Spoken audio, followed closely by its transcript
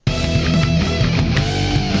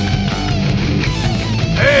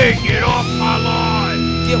my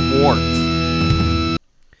lawn! Get warped.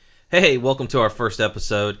 Hey, welcome to our first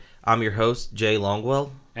episode. I'm your host, Jay Longwell.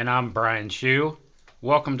 And I'm Brian Shue.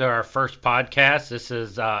 Welcome to our first podcast. This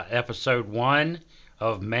is episode 1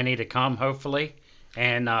 of many to come, hopefully.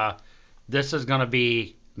 And this is going to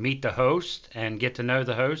be meet the host and get to know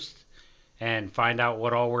the host and find out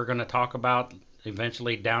what all we're going to talk about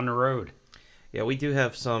eventually down the road. Yeah, we do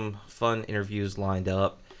have some fun interviews lined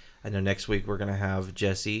up. I know next week we're going to have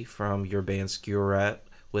Jesse from your band Skewer Rat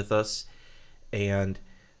with us. And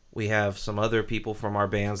we have some other people from our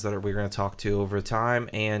bands that we're going to talk to over time.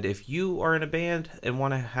 And if you are in a band and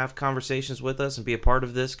want to have conversations with us and be a part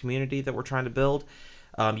of this community that we're trying to build,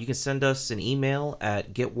 you can send us an email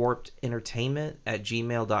at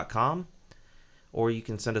getwarpedentertainment@gmail.com. Or you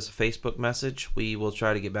can send us a Facebook message. We will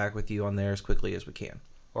try to get back with you on there as quickly as we can.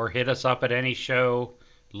 Or hit us up at any show,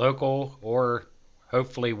 local or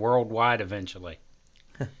hopefully worldwide eventually.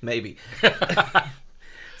 Maybe.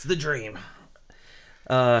 It's the dream.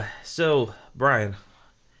 So, Brian,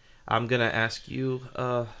 I'm going to ask you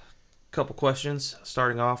a couple questions,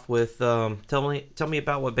 starting off with tell me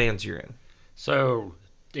about what bands you're in. So,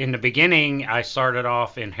 in the beginning, I started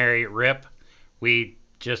off in Harriet Rip. We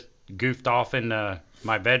just goofed off in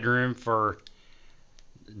my bedroom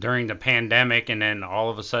during the pandemic, and then all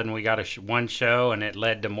of a sudden we got one show, and it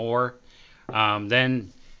led to more.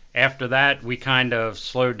 Then after that, we kind of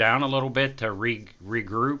slowed down a little bit to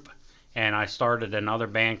regroup, and I started another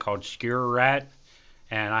band called Skewer Rat,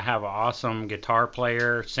 and I have an awesome guitar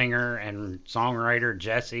player, singer, and songwriter,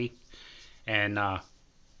 Jesse, and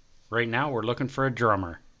right now we're looking for a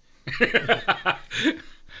drummer.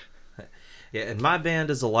 Yeah, and my band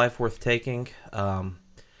is A Life Worth Taking.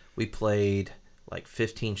 We played like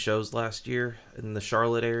 15 shows last year in the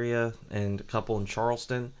Charlotte area and a couple in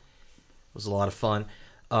Charleston. It was a lot of fun.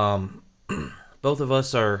 Both of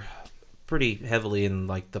us are pretty heavily in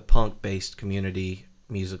like the punk-based community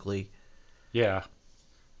musically. Yeah.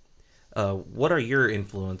 What are your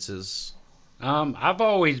influences? I've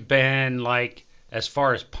always been like, as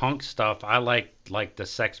far as punk stuff, I like the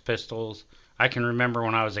Sex Pistols. I can remember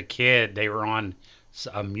when I was a kid, they were on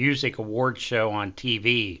a music award show on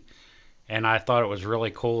TV, and I thought it was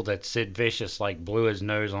really cool that Sid Vicious like blew his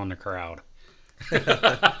nose on the crowd.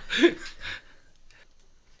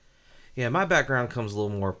 Yeah, my background comes a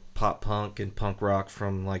little more pop punk and punk rock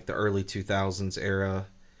from like the early 2000s era.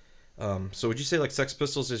 So would you say like Sex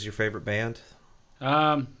Pistols is your favorite band?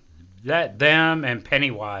 Them and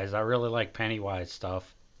Pennywise. I really like Pennywise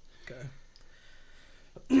stuff. Okay.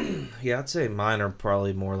 Yeah, I'd say mine are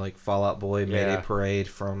probably more like Fall Out Boy, Mayday Parade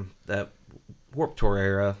from that Warped Tour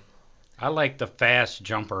era. I like the fast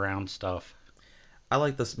jump around stuff. I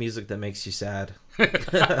like this music that makes you sad.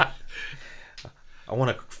 I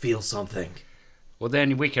want to feel something. Well,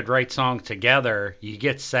 then we could write songs together. You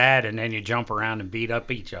get sad and then you jump around and beat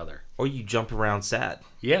up each other. Or you jump around sad.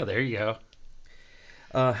 Yeah, there you go.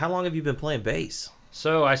 How long have you been playing bass?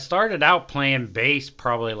 So I started out playing bass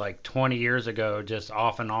probably like 20 years ago, just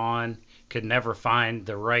off and on. Could never find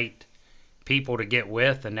the right people to get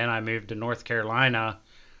with. And then I moved to North Carolina.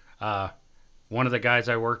 One of the guys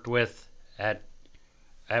I worked with at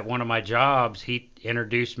one of my jobs, he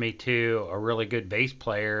introduced me to a really good bass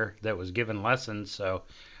player that was giving lessons. So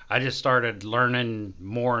I just started learning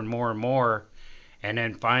more and more and more. And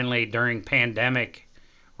then finally during pandemic,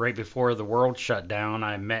 right before the world shut down,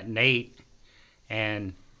 I met Nate.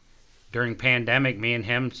 And during pandemic, me and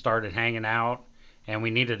him started hanging out, and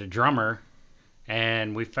we needed a drummer.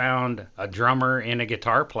 And we found a drummer and a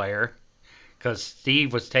guitar player, because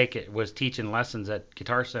Steve was teaching lessons at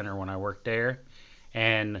Guitar Center when I worked there.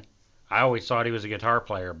 And I always thought he was a guitar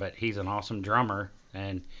player, but he's an awesome drummer.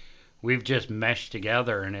 And we've just meshed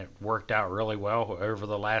together, and it worked out really well over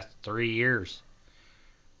the last 3 years.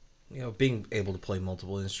 You know, being able to play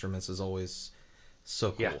multiple instruments is always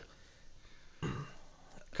so cool. Yeah.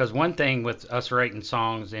 Because one thing with us writing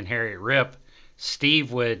songs in Harriet Rip,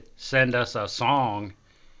 Steve would send us a song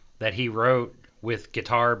that he wrote with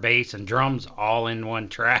guitar, bass, and drums all in one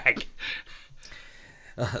track.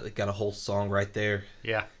 Got a whole song right there.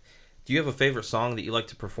 Yeah. Do you have a favorite song that you like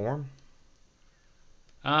to perform?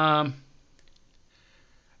 I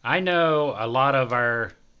know a lot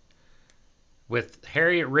of with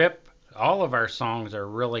Harriet Rip, all of our songs are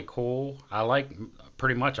really cool. I like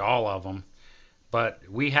pretty much all of them. But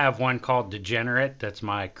we have one called Degenerate that's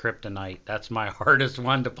my kryptonite. That's my hardest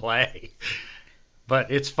one to play.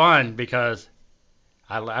 But it's fun because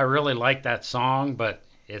I really like that song, but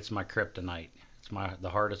it's my kryptonite. It's the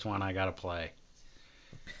hardest one I got to play.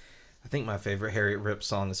 I think my favorite Harriet Rip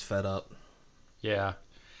song is Fed Up. Yeah.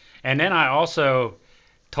 And then I also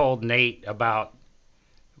told Nate about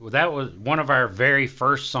that was one of our very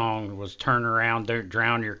first songs was "Turn Around, Don't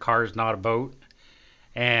Drown, Your Car's Not a Boat,"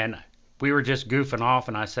 and we were just goofing off,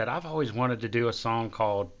 and I said I've always wanted to do a song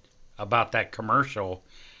called about that commercial,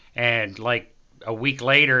 and like a week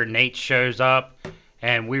later, Nate shows up,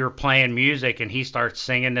 and we were playing music, and he starts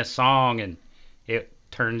singing this song, and it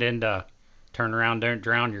turned into "Turn Around, Don't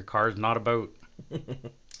Drown, Your Car's Not a Boat."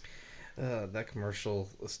 That commercial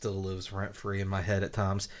still lives rent free in my head at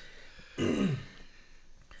times.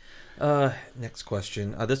 Next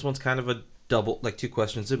question. This one's kind of a double, like two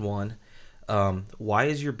questions in one. Why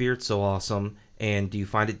is your beard so awesome, and do you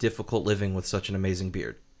find it difficult living with such an amazing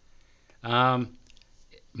beard?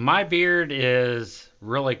 My beard is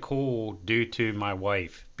really cool due to my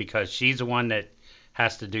wife because she's the one that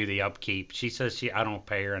has to do the upkeep. She says I don't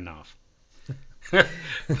pay her enough.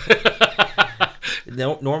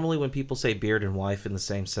 No, normally when people say beard and wife in the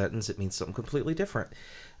same sentence, it means something completely different.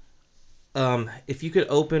 If you could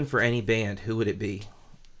open for any band, who would it be?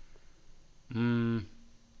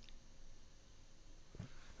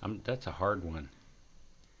 That's a hard one.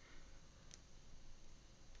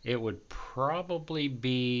 It would probably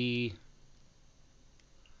be.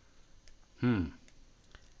 At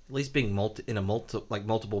least being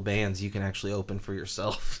multiple bands, you can actually open for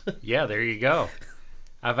yourself. Yeah, there you go.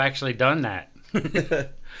 I've actually done that.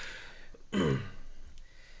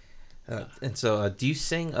 And so, do you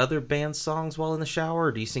sing other band songs while in the shower,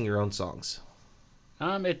 or do you sing your own songs?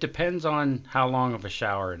 It depends on how long of a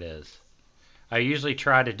shower it is. I usually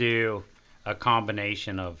try to do a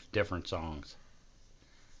combination of different songs.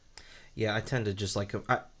 Yeah, I tend to just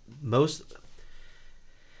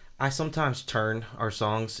I sometimes turn our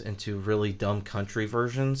songs into really dumb country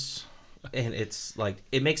versions, and it's like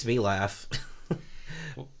it makes me laugh.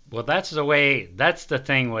 Well, that's the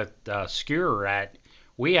thing with Skewer Rat.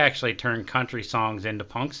 We actually turn country songs into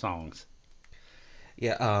punk songs.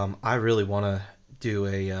 Yeah, I really want to do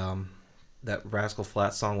that Rascal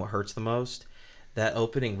Flatts song, "What Hurts the Most." That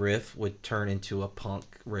opening riff would turn into a punk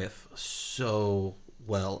riff so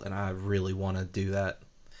well, and I really want to do that.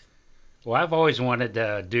 Well, I've always wanted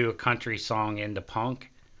to do a country song into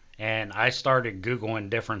punk, and I started Googling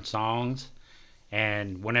different songs,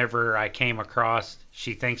 and whenever I came across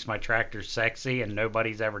 "She Thinks My Tractor's Sexy" and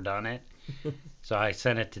nobody's ever done it, so I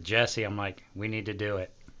sent it to Jesse. I'm like, we need to do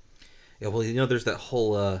it. Yeah, well, there's that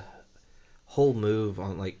whole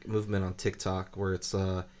movement on TikTok where it's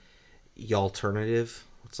y'alternative.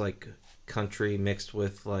 It's like country mixed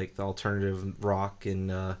with like the alternative rock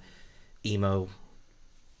and emo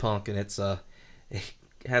punk, and it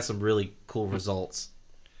has some really cool results.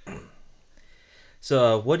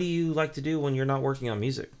 So, what do you like to do when you're not working on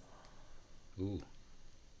music? Ooh.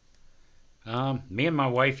 Me and my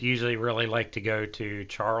wife usually really like to go to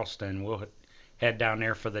Charleston. We'll head down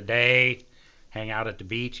there for the day, hang out at the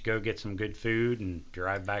beach, go get some good food, and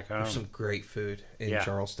drive back home. There's some great food in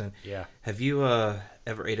Charleston. Yeah. Have you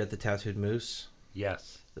ever ate at the Tattooed Moose?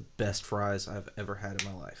 Yes. The best fries I've ever had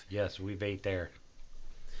in my life. Yes, we've ate there.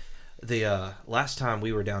 The last time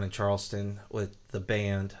we were down in Charleston with the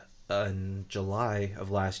band in July of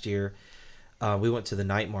last year, we went to the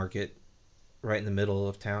night market right in the middle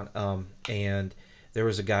of town, and there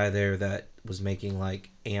was a guy there that was making like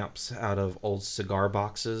amps out of old cigar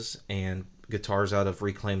boxes and guitars out of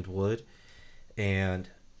reclaimed wood, and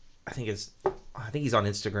I think he's on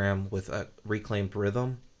Instagram with a Reclaimed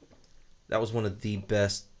Rhythm. That was one of the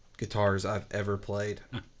best guitars I've ever played.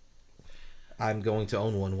 I'm going to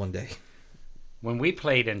own one day. When we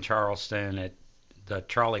played in Charleston at the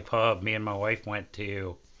Trolley Pub, me and my wife went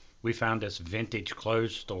to, we found this vintage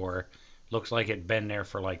clothes store. Looks like it'd been there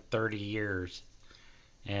for like 30 years.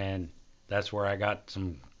 And that's where I got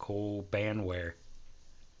some cool band wear.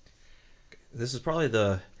 This is probably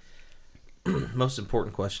the most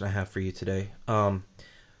important question I have for you today.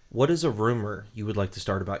 What is a rumor you would like to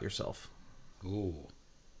start about yourself? Ooh.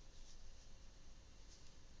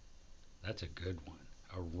 That's a good one.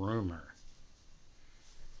 A rumor.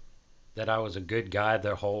 That I was a good guy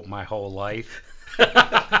my whole life.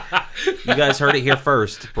 You guys heard it here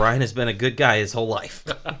first. Brian has been a good guy his whole life.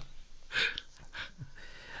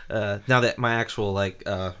 Now that my actual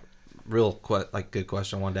good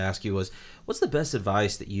question I wanted to ask you was, what's the best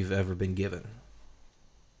advice that you've ever been given?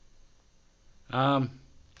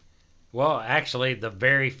 Well, actually, the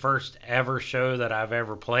very first ever show that I've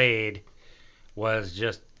ever played was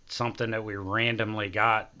just something that we randomly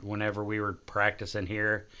got whenever we were practicing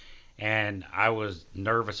here. And I was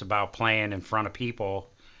nervous about playing in front of people.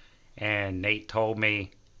 And Nate told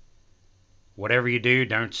me, whatever you do,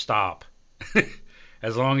 don't stop.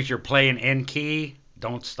 As long as you're playing in key,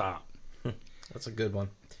 don't stop. That's a good one.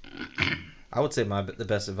 I would say the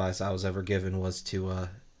best advice I was ever given was to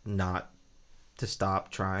not to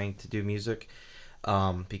stop trying to do music,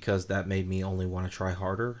 because that made me only want to try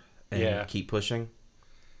harder and Yeah. keep pushing.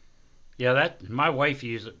 Yeah, that my wife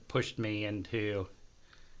pushed me into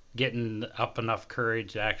getting up enough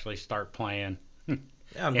courage to actually start playing Yeah,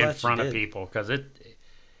 I'm in glad she front of did. people because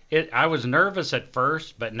it I was nervous at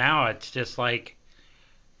first, but now it's just like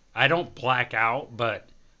I don't black out, but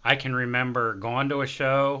I can remember going to a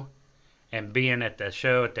show and being at the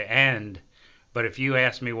show at the end. But if you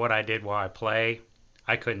ask me what I did while I play,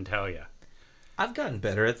 I couldn't tell you. I've gotten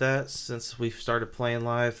better at that since we've started playing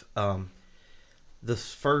live. The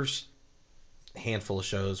first handful of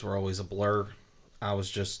shows were always a blur. I was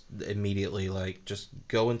just immediately like, just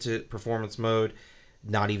go into performance mode,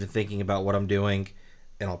 not even thinking about what I'm doing,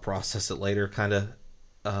 and I'll process it later kind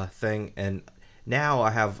of thing. And now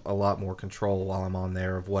I have a lot more control while I'm on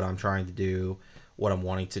there of what I'm trying to do, what I'm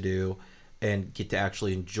wanting to do, and get to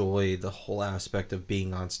actually enjoy the whole aspect of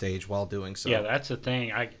being on stage while doing so. Yeah, that's the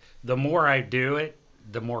thing. The more I do it,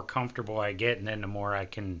 the more comfortable I get, and then the more I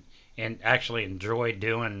can and actually enjoy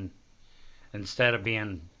doing instead of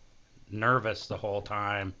being nervous the whole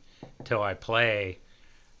time till I play.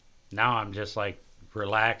 Now I'm just like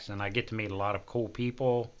relaxed, and I get to meet a lot of cool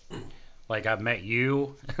people. Like I've met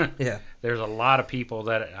you. Yeah. There's a lot of people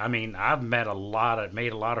that I've met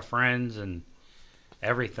made a lot of friends and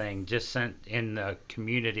everything just sent in the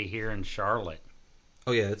community here in Charlotte.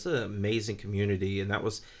 Oh yeah, it's an amazing community, and that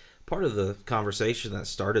was part of the conversation that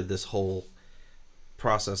started this whole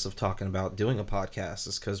process of talking about doing a podcast.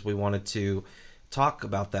 Is because we wanted to talk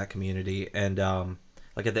about that community, and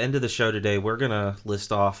like at the end of the show today, we're gonna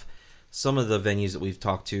list off some of the venues that we've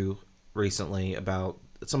talked to recently about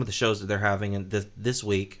some of the shows that they're having in this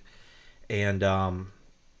week, and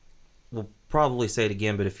we'll probably say it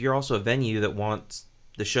again. But if you're also a venue that wants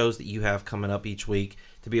the shows that you have coming up each week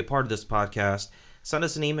to be a part of this podcast, send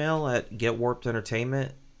us an email at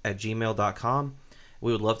getwarpedentertainment@gmail.com.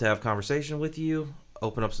 We would love to have a conversation with you,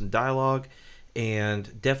 open up some dialogue,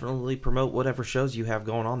 and definitely promote whatever shows you have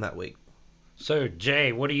going on that week. So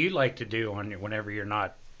Jay, what do you like to do whenever you're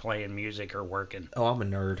not playing music or working? Oh, I'm a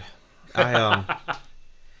nerd.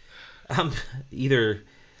 I'm either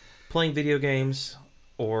playing video games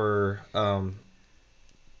or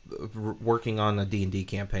working on a D&D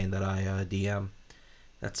campaign that I DM.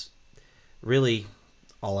 That's really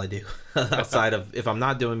all I do outside of if I'm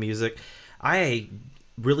not doing music. I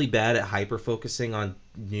really bad at hyper focusing on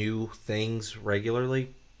new things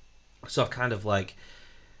regularly, so I've kind of like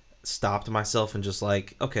stopped myself and just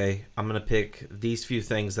like, okay, I'm gonna pick these few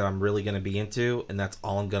things that I'm really gonna be into, and that's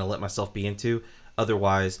all I'm gonna let myself be into.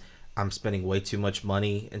 Otherwise, I'm spending way too much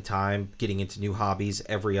money and time getting into new hobbies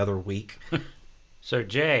every other week. So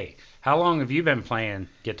Jay, how long have you been playing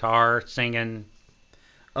guitar, singing?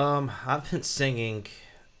 I've been singing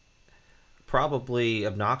probably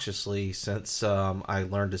obnoxiously since I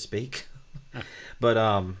learned to speak.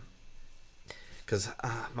 But because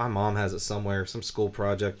my mom has it somewhere, some school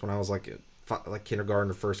project when I was like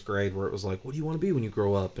kindergarten or first grade, where it was like, what do you want to be when you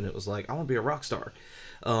grow up? And it was like, I want to be a rock star.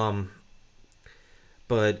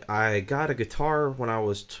 But I got a guitar when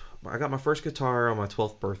I got my first guitar on my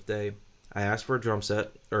 12th birthday. I asked for a drum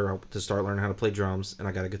set, or to start learning how to play drums, and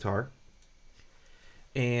I got a guitar.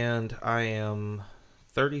 And I am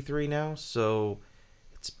 33 now, so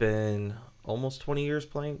it's been almost 20 years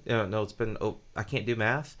playing. No, it's been, I can't do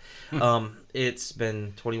math. It's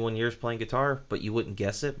been 21 years playing guitar, but you wouldn't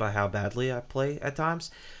guess it by how badly I play at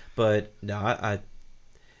times. But no, I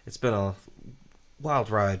it's been a wild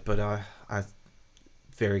ride, but I'm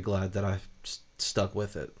very glad that I stuck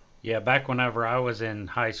with it. Yeah, back whenever I was in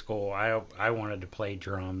high school, I wanted to play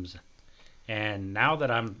drums. And now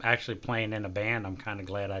that I'm actually playing in a band, I'm kind of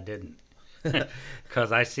glad I didn't.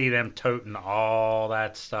 Because I see them toting all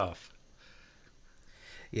that stuff.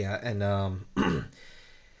 Yeah, and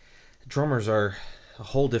drummers are a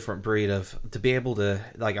whole different breed of to be able to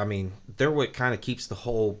they're what kind of keeps the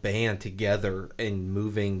whole band together and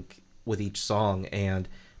moving with each song, and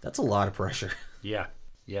that's a lot of pressure. Yeah,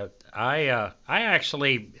 yeah. I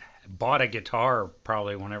actually bought a guitar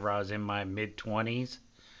probably whenever I was in my mid-20s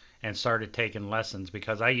and started taking lessons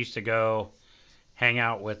because I used to go hang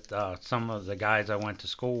out with some of the guys I went to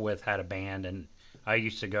school with had a band, and I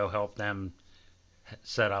used to go help them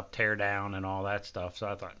set up, tear down, and all that stuff. So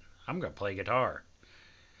I thought, I'm going to play guitar.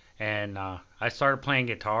 And I started playing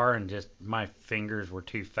guitar, and just my fingers were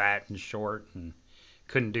too fat and short and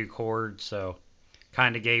couldn't do chords, so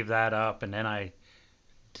kind of gave that up. And then I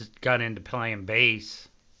just got into playing bass,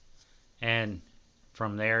 and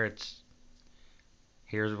from there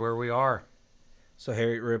here's where we are. So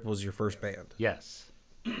Harriet Rip was your first band? Yes.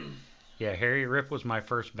 Yeah, Harriet Rip was my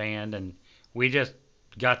first band, and we just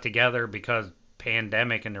got together because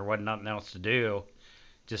pandemic and there wasn't nothing else to do.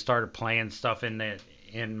 Just started playing stuff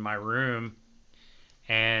in my room,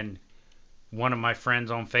 and one of my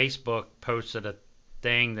friends on Facebook posted a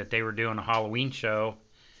thing that they were doing a Halloween show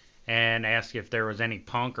and asked if there was any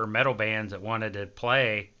punk or metal bands that wanted to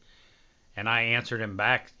play, and I answered him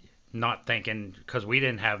back, not thinking, because we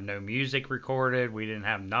didn't have no music recorded, we didn't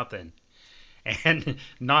have nothing, and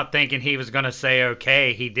not thinking he was going to say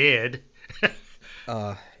okay. He did.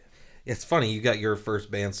 It's funny you got your first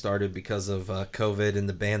band started because of COVID, and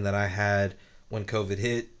the band that I had when COVID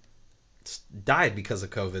hit died because of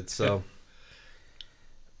COVID, so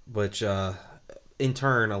which in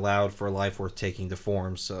turn allowed for Life Worth Taking to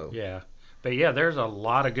form. So yeah, but yeah, there's a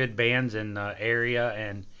lot of good bands in the area,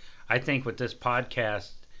 and I think with this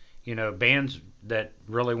podcast, bands that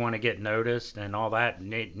really want to get noticed and all that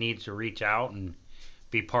needs to reach out and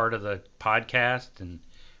be part of the podcast, and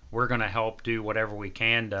we're going to help do whatever we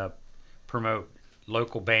can to promote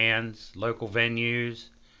local bands, local venues,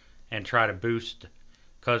 and try to boost,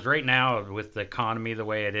 because right now with the economy the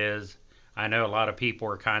way it is, I know a lot of people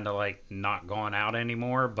are kind of like not going out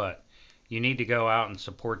anymore, but you need to go out and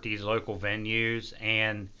support these local venues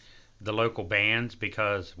and the local bands,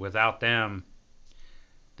 because without them,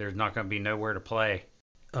 there's not going to be nowhere to play.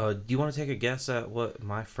 Do you want to take a guess at what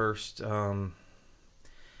my first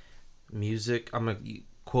music, I'm a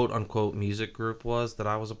quote unquote music group was that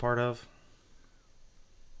I was a part of?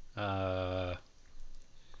 The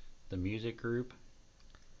music group?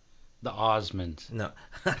 The Osmonds. No.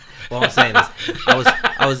 What I'm saying is,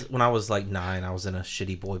 I was when I was like 9, I was in a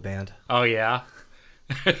shitty boy band. Oh yeah.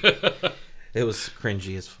 It was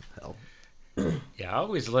cringy as hell. Yeah, I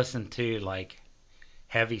always listened to like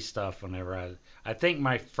heavy stuff whenever I think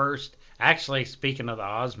my first, actually speaking of the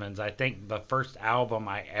Osmonds, I think the first album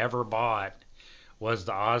I ever bought was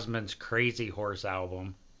the Osmonds Crazy Horse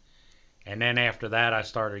album. And then after that I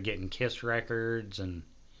started getting Kiss records and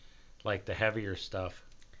like the heavier stuff.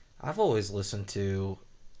 I've always listened to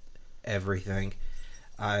everything.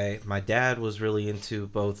 My dad was really into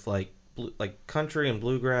both like country and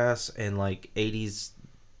bluegrass and like 80s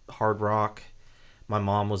hard rock. My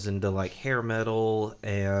mom was into like hair metal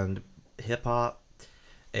and hip hop,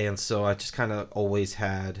 and so I just kind of always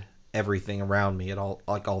had everything around me at all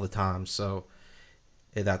the time. So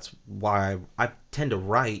that's why I tend to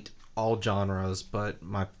write all genres, but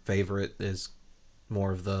my favorite is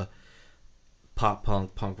more of the pop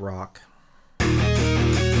punk rock.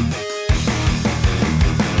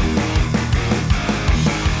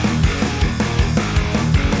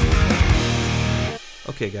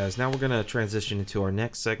 Okay, guys, now we're going to transition into our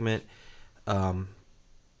next segment.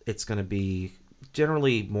 It's going to be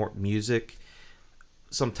generally more music.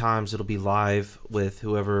 Sometimes it'll be live with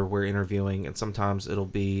whoever we're interviewing, and sometimes it'll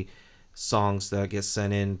be songs that get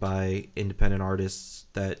sent in by independent artists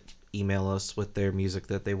that email us with their music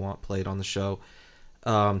that they want played on the show.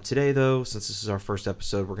 Today, though, since this is our first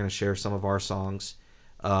episode, we're going to share some of our songs.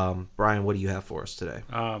 Brian, what do you have for us today?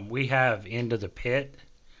 We have Into the Pit.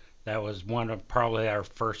 That was one of probably our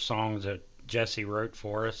first songs that Jesse wrote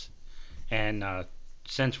for us. And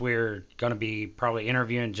since we're going to be probably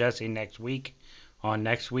interviewing Jesse next week on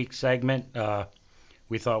next week's segment,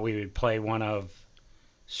 we thought we would play one of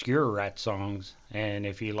Skewer Rat songs. And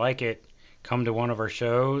if you like it, come to one of our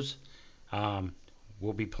shows.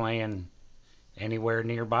 We'll be playing anywhere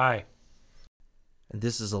nearby. And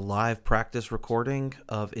this is a live practice recording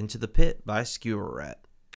of Into the Pit by Skewer Rat.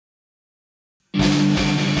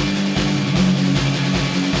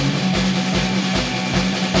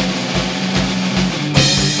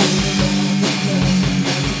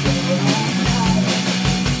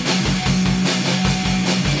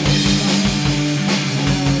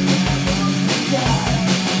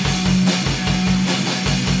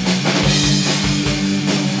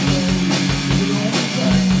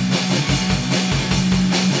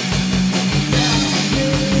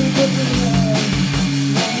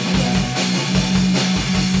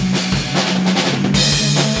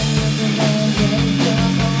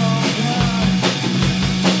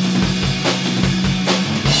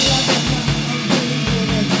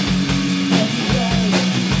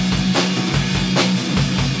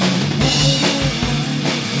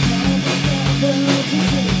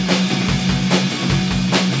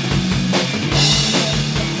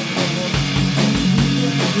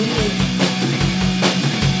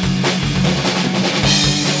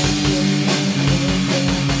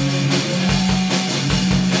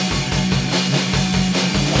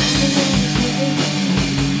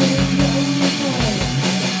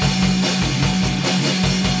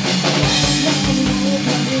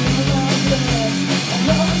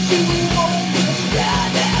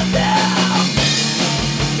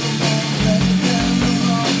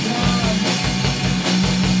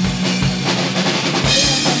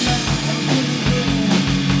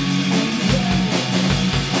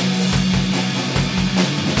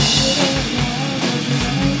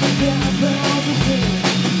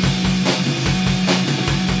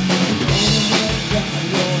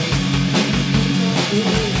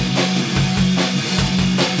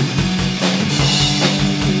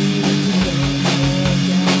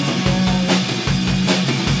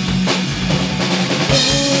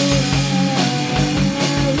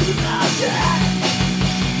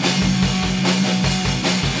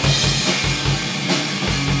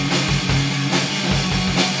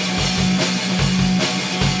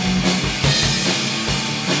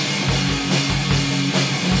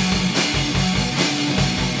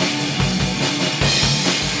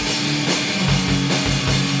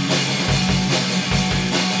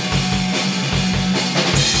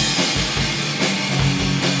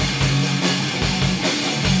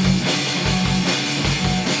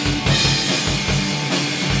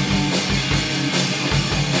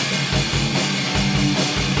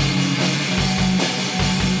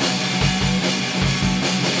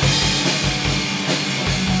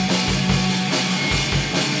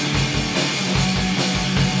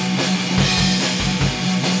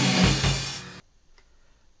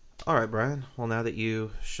 All right, Brian. Well, now that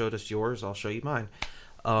you showed us yours, I'll show you mine.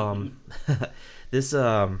 This what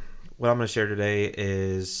I'm going to share today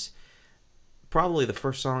is probably the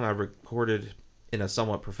first song I recorded in a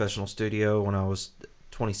somewhat professional studio when I was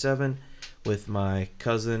 27 with my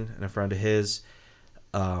cousin and a friend of his.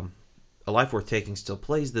 A Life Worth Taking still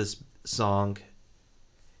plays this song.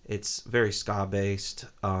 It's very ska based.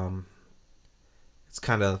 It's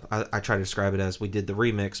kind of, I try to describe it as we did the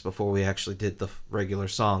remix before we actually did the regular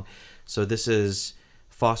song. So this is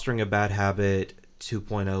Fostering a Bad Habit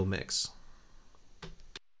 2.0 mix.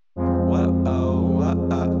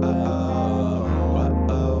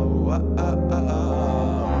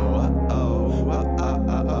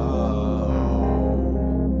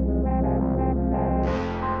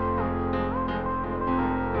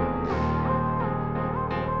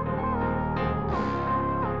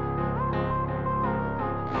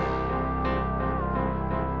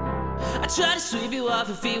 Try to sweep you off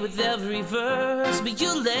your feet with every verse, but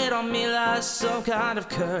you laid on me like some kind of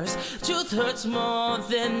curse. Truth hurts more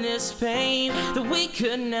than this pain, that we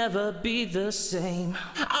could never be the same.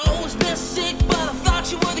 I always been sick, but I thought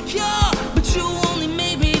you were the cure, but you only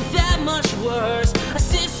made me that much worse. I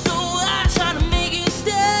sit so high trying to make you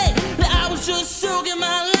stay, that I was just soaking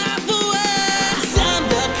my life away. 'Cause I'm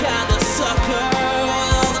the kind of sucker,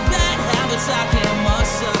 all the bad habits I can't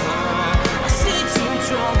muster. I sit too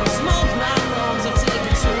drunk, I smoke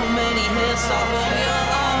off of your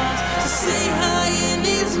arms to say hi in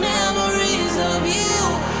these memories of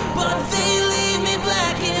you, but they leave me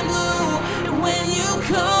black and blue. And when you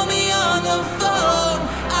call me on the phone,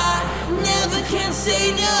 I never can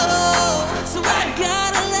say no. So I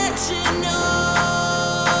gotta let you know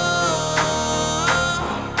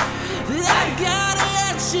that I gotta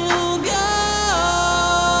let you go.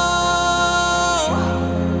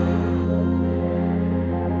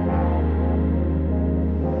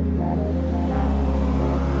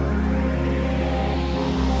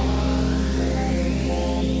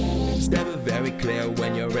 Clear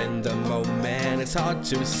when you're in the moment. It's hard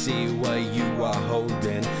to see what you are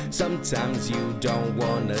holding. Sometimes you don't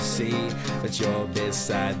wanna see that you're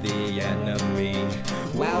beside the enemy.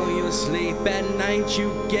 While you sleep at night,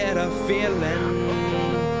 you get a feeling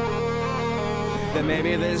that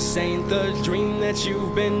maybe this ain't the dream that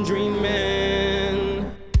you've been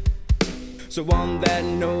dreaming. So on that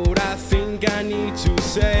note, I think I need to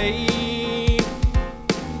say,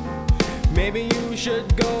 maybe you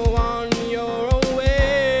should go on your own way.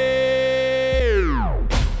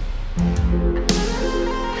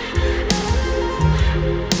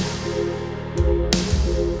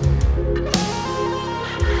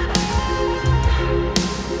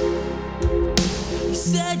 You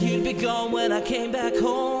said you'd be gone when I came back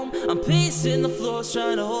home. I'm pacing the floors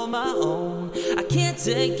trying to hold my own. I can't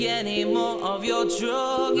take any more of your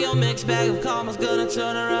drug. Your mixed bag of karma's gonna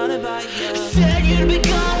turn around and bite you. You said you'd be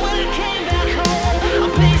gone when I came back home.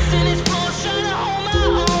 I'm pacing these floors trying to hold my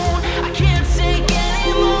own. I can't take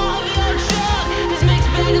any more of your drug. This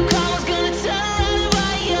mixed bag of karma's gonna turn around and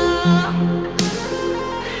bite you.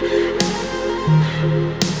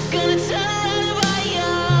 Gonna turn around and bite you.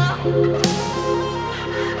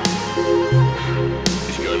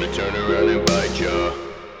 It's gonna turn around and bite you.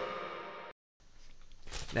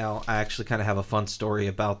 Now, I actually kind of have a fun story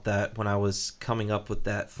about that. When I was coming up with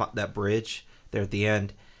that bridge there at the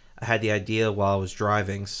end, I had the idea while I was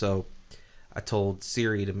driving, so I told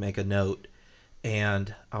Siri to make a note,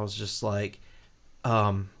 and I was just like,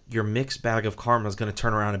 your mixed bag of karma is going to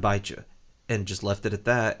turn around and bite you, and just left it at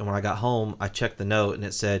that. And when I got home, I checked the note, and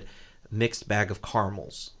it said, mixed bag of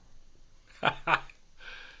caramels.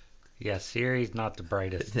 Yeah, Siri's not the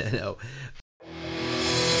brightest. No.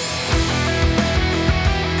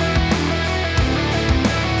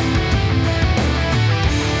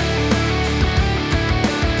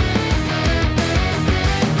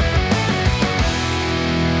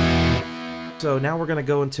 So now we're going to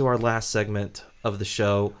go into our last segment of the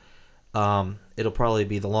show. It'll probably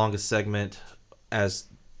be the longest segment as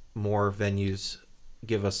more venues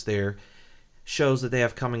give us their shows that they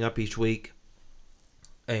have coming up each week.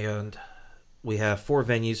 And we have 4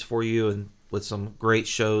 venues for you, and with some great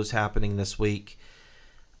shows happening this week.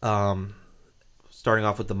 Starting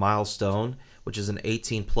off with the Milestone, which is an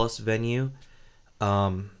 18-plus venue.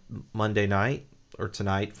 Monday night, or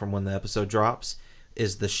tonight from when the episode drops,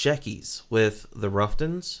 is the Sheckies with the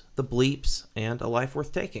Ruftons, the Bleeps, and A Life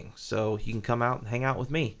Worth Taking. So you can come out and hang out with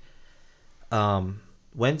me.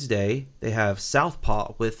 Wednesday, they have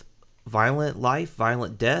Southpaw with Violent Life,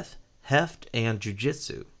 Violent Death, Heft, and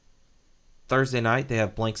Jiu-Jitsu. Thursday night, they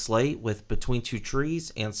have Blank Slate with Between Two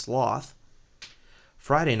Trees and Sloth.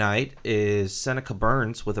 Friday night is Seneca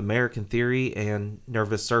Burns with American Theory and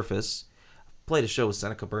Nervous Surface. I've played a show with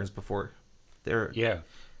Seneca Burns before. Yeah.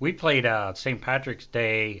 We played St. Patrick's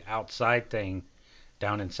Day outside thing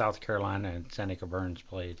down in South Carolina, and Seneca Burns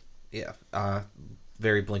played. Yeah,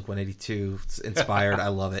 very Blink-182 inspired. I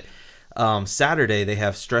love it. Saturday, they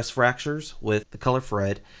have Stress Fractures with The Color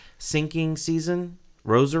Fred, Sinking Season,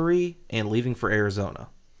 Rosary, and Leaving for Arizona.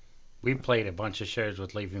 We played a bunch of shows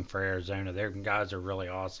with Leaving for Arizona. Their guys are really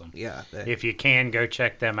awesome. Yeah. If you can, go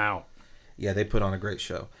check them out. Yeah, they put on a great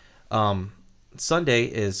show. Sunday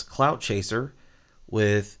is Clout Chaser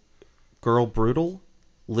with Girl Brutal,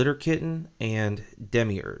 Litter Kitten, and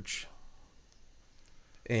Demiurge.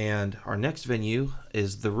 And our next venue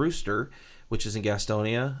is The Rooster, which is in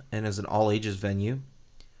Gastonia and is an all-ages venue.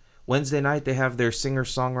 Wednesday night, they have their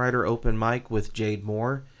singer-songwriter open mic with Jade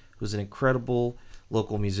Moore, who's an incredible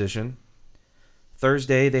local musician.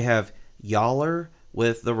 Thursday, they have Yaller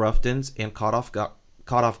with the Ruftons and Caught Off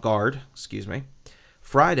Guard.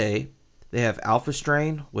 Friday, they have Alpha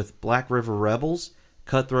Strain with Black River Rebels,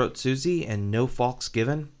 Cutthroat Susie, and No Falks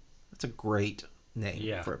Given. That's a great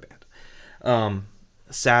name for a band.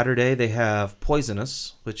 Saturday, they have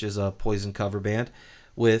Poisonous, which is a Poison cover band,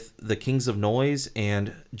 with the Kings of Noise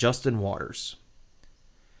and Justin Waters.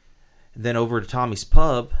 And then over to Tommy's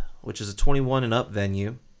Pub, which is a 21 and up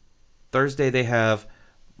venue. Thursday, they have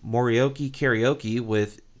Morioki Karaoke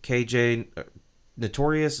with KJ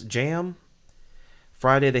Notorious Jam.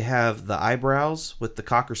 Friday, they have The Eyebrows with the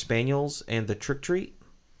Cocker Spaniels and the Trick Treat.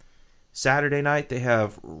 Saturday night, they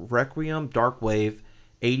have Requiem Dark Wave,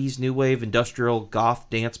 80s New Wave Industrial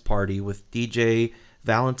Goth Dance Party with DJ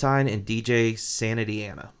Valentine and DJ Sanity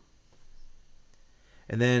Anna.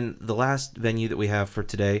 And then the last venue that we have for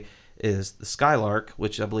today is the Skylark,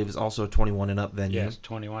 which I believe is also a 21 and up venue. Yes,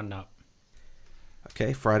 21 and up.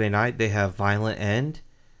 Okay, Friday night they have Violent End,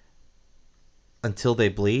 Until They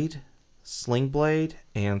Bleed, Sling Blade,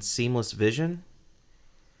 and Seamless Vision.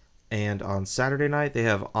 And on Saturday night they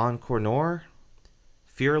have Encore Noir,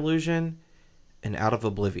 Fear Illusion, and Out of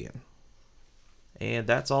Oblivion. And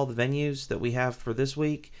that's all the venues that we have for this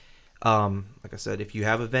week. Like I said, if you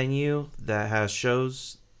have a venue that has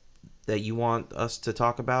shows that you want us to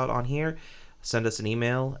talk about on here, send us an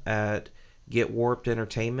email at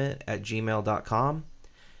getwarpedentertainment@gmail.com.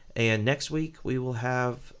 And next week we will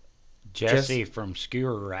have Jesse from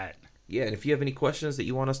Skewer Rat. Yeah, and if you have any questions that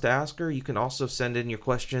you want us to ask her, you can also send in your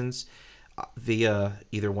questions via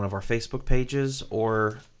either one of our Facebook pages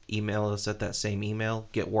or email us at that same email,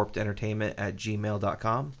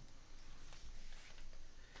 getwarpedentertainment@gmail.com.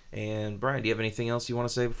 And Brian, do you have anything else you want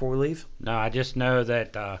to say before we leave? No, I just know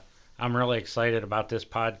that I'm really excited about this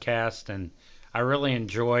podcast, and I really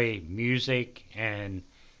enjoy music and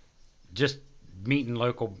just meeting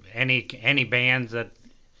local any bands that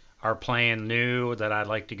are playing new that I'd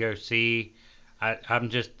like to go see. I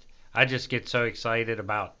just get so excited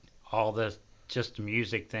about all this, just the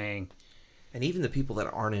music thing. And even the people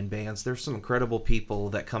that aren't in bands, there's some incredible people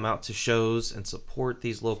that come out to shows and support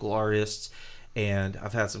these local artists. And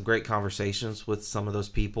I've had some great conversations with some of those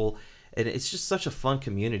people. And it's just such a fun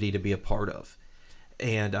community to be a part of.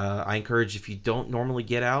 And I encourage, if you don't normally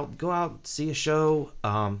get out, go out, see a show.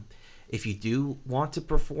 If you do want to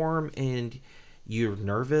perform and you're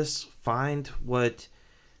nervous, find what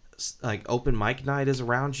like open mic night is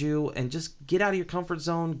around you and just get out of your comfort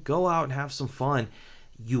zone. Go out and have some fun.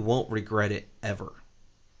 You won't regret it ever.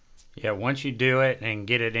 Yeah, once you do it and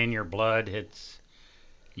get it in your blood,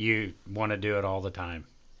 you want to do it all the time.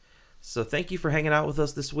 So thank you for hanging out with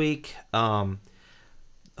us this week.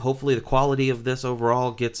 Hopefully the quality of this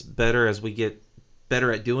overall gets better as we get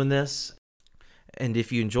better at doing this. And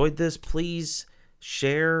if you enjoyed this, please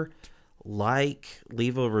share,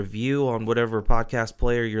 leave a review on whatever podcast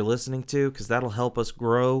player you're listening to, because that'll help us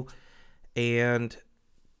grow and,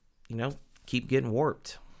 keep getting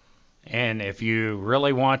warped. And if you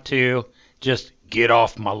really want to, just get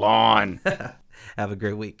off my lawn. Have a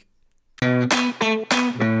great week.